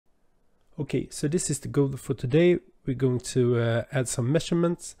Okay, so this is the goal for today. We're going to add some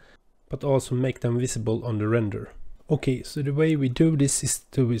measurements, but also make them visible on the render. Okay, so the way we do this is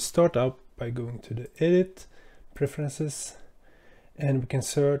we start out by going to the Edit, Preferences, and we can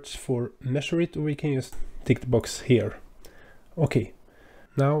search for MeasurIt, or we can just tick the box here. Okay,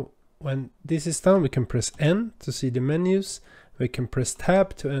 now when this is done, we can press N to see the menus. We can press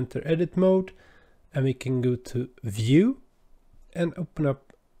Tab to enter edit mode, and we can go to View and open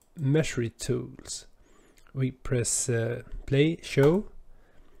up MeasurIt tools. We press play, show,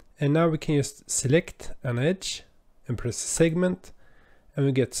 and now we can just select an edge and press segment, and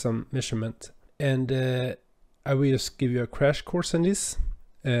we get some measurement. And I will just give you a crash course on this.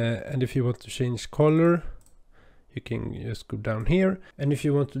 And if you want to change color, you can just go down here. And if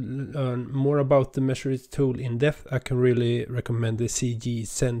you want to learn more about the MeasurIt tool in depth, I can really recommend the CG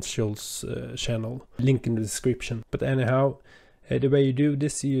Essentials channel, link in the description. But anyhow, the way you do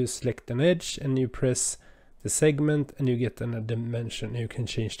this, you select an edge and you press the segment and you get a dimension. You can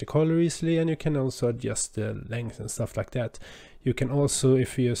change the color easily, and you can also adjust the length and stuff like that. You can also,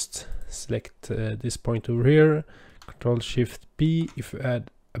 if you just select this point over here, ctrl+shift+b, if you add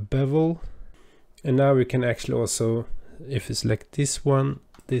a bevel. And now we can actually also, if you select this one,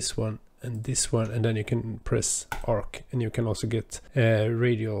 and this one, and then you can press arc, and you can also get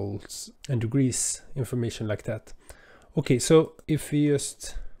radials and degrees information like that. Okay, so if we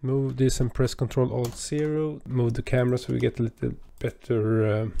just move this and press Ctrl+Alt+0, move the camera so we get a little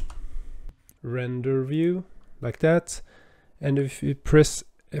better render view like that. And if we press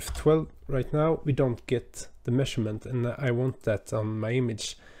F12 right now, we don't get the measurement, and I want that on my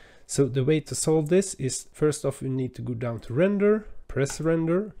image. So the way to solve this is, first off, we need to go down to render, press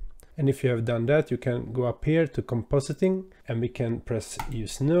render. And if you have done that, you can go up here to compositing, and we can press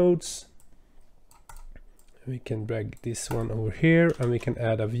use nodes. We can drag this one over here, and we can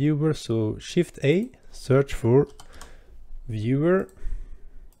add a viewer. So Shift A, search for viewer,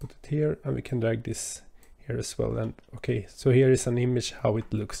 put it here, and we can drag this here as well. And okay, so here is an image how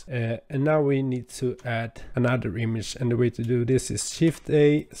it looks. And now we need to add another image, and the way to do this is Shift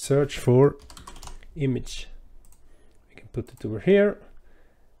A, search for image. We can put it over here,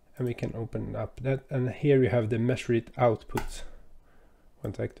 and we can open up that, and here you have the MeasurIt output.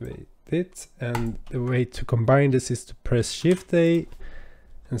 Want to activate it, and the way to combine this is to press Shift A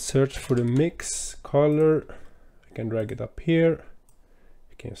and search for the mix color. I can drag it up here.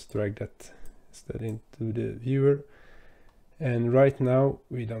 You can just drag that instead into the viewer, and right now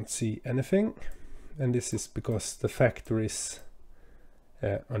we don't see anything, and this is because the factor is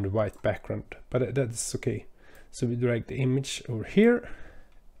on the white background, but that's okay. So we drag the image over here,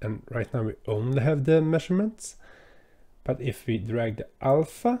 and right now we only have the measurements. But if we drag the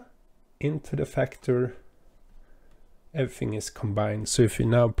alpha into the factor, everything is combined. So if we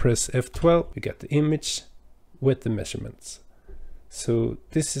now press F12, we get the image with the measurements. So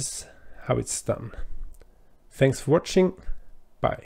this is how it's done. Thanks for watching.